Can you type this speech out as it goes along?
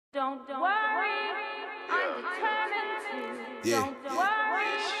Don't worry, I'm determined to. Don't worry,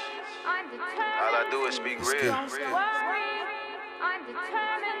 I'm determined. All I do is speak real. Don't worry, I'm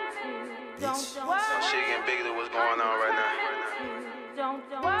determined to. Don't worry. Some shit getting bigger than what's going on right now. Don't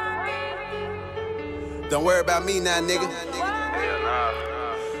worry. Don't worry about me now, nigga. Hell nah.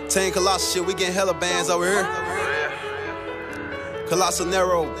 Team Colossal shit, we getting hella bands over here. Colossal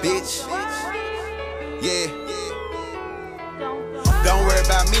Nero, bitch. Yeah. Don't worry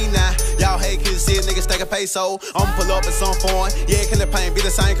about me now. Y'all hate kids see a nigga stack a peso. I'ma pull up in some foreign. Yeah, can the paint be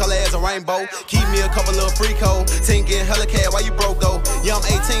the same color as a rainbow? Keep me a couple little free code. Team getting hella cash, why you broke though? Yeah, I'm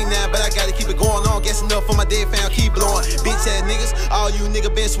 18 now, but I gotta keep it going on. Guessing up for my dead fam, keep blowing. Bitch ass niggas, all you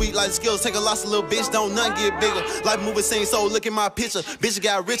nigga been sweet like the skills. Take a loss, a little bitch, don't none get bigger. Like movie scene, so look at my picture. Bitch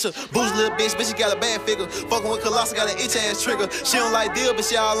got richer, boost little bitch you got a bad figure. Fucking with Colossal, got an itch ass trigger. She don't like deal, but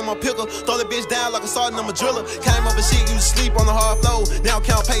she all on my pickle. Throw the bitch down like a sergeant, I'm a driller. Came over shit, you sleep on the hard floor. Now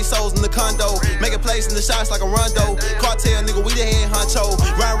count pesos in the condo. Make a place in the shots like a rondo. Cartel nigga, we the head honcho.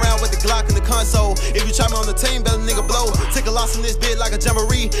 Ride around with the Glock in the console. If you try me on the team, better nigga blow. Take a loss in this bit like a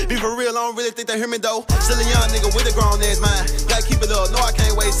jamboree. Be for real, I don't really think they hear me though. Still a young nigga with a grown ass mind. Gotta keep it up, no I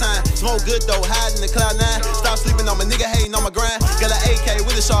can't waste time. Smoke good though, hide in the cloud 9. Stop sleeping on my nigga, hating on my grind. Got an AK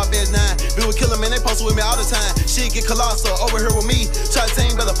with a sharp ass 9. Be with killer man, they posted with me all the time. Shit get Colossal over here with me. Try to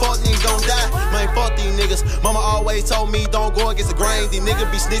team, better fuck niggas don't die. Man, fuck these niggas. Mama always told me don't go against the grain. These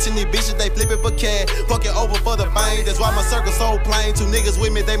niggas be snitching, these bitches they flipping for cash. Fucking over for the fame. That's why my circle so plain. Two niggas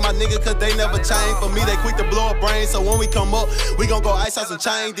with me, they my nigga, cause they never change. For me, they quick to blow a brain. So when we come up, we gon' go ice out some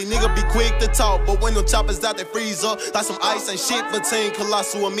chain. These niggas be quick to talk, but when them choppers out, they freeze up. Like some ice ain't shit between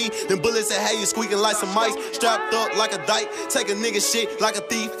Colossal and me. Them bullets that had you squeaking like some mice. Strapped up like a dyke. Take a nigga shit like a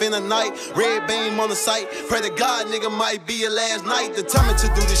thief in the night. Red beam on the sight. Pray to God, nigga might be your last night. Determined to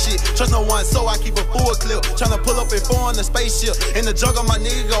do this shit. Trust no one, so I keep a full clip. Tryna pull up in foreign a spaceship. In the jungle, my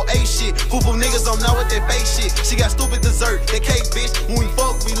nigga go ape shit. Poo-poo niggas don't know what that fake shit. She got stupid dessert, that cake bitch. When we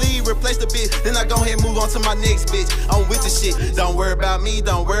fuck, we leave, replace the bitch. Then I go ahead and move on to my next bitch. I'm with the shit. Don't worry about me,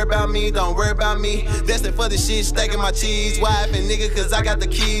 don't worry about me, don't worry about me. That's it for the shit, stacking my cheese. Wife and nigga, cause I got the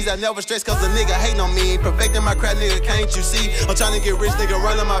keys. I never stress cause a nigga hating on me. Perfecting my crap, nigga, can't you see? I'm trying to get rich, nigga,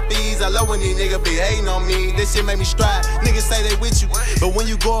 running my fees. I love when these niggas be hating on me. This shit make me stride. Niggas say they with you, but when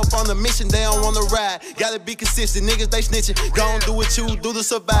you go up on the mission, they don't wanna ride. Gotta be consistent, niggas, they snitching. Gon' do what you do to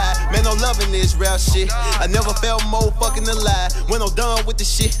survive. Man, no loving this rap shit. I never felt more fucking alive. When I'm done with the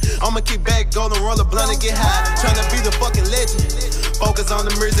shit, I'ma kick back, go to roll a blunt and get high. Tryna be the fucking legend. Focus on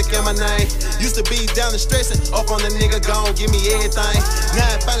the music and my name. Used to be down and stressing. Up on the nigga, gon' give me everything. Now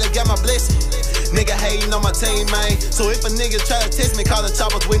I finally got my blessing. Nigga hating on my team, man. So if a nigga try to test me, call the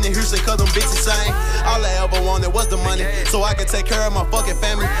choppers with the Houston, cause them bitches same. All I ever wanted was the money, so I could take care of my fucking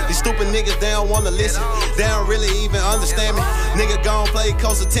family. These stupid niggas, they don't wanna listen. They don't really even understand me. Nigga gon' play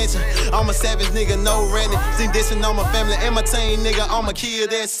close attention. I'm a savage nigga, no renting. See dissing on my family and my team, nigga. I'm a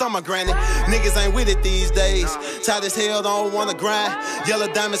kid, that's summer granted. Niggas ain't with it these days. Tired as hell, don't wanna grind. Yellow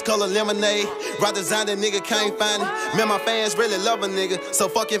diamonds, color lemonade. Right design, that nigga can't find it. Man, my fans really love a nigga. So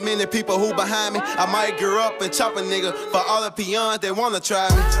fuck if many people who behind me. I might gear up and chop a nigga for all the peons that wanna try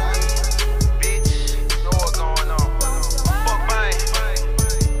me.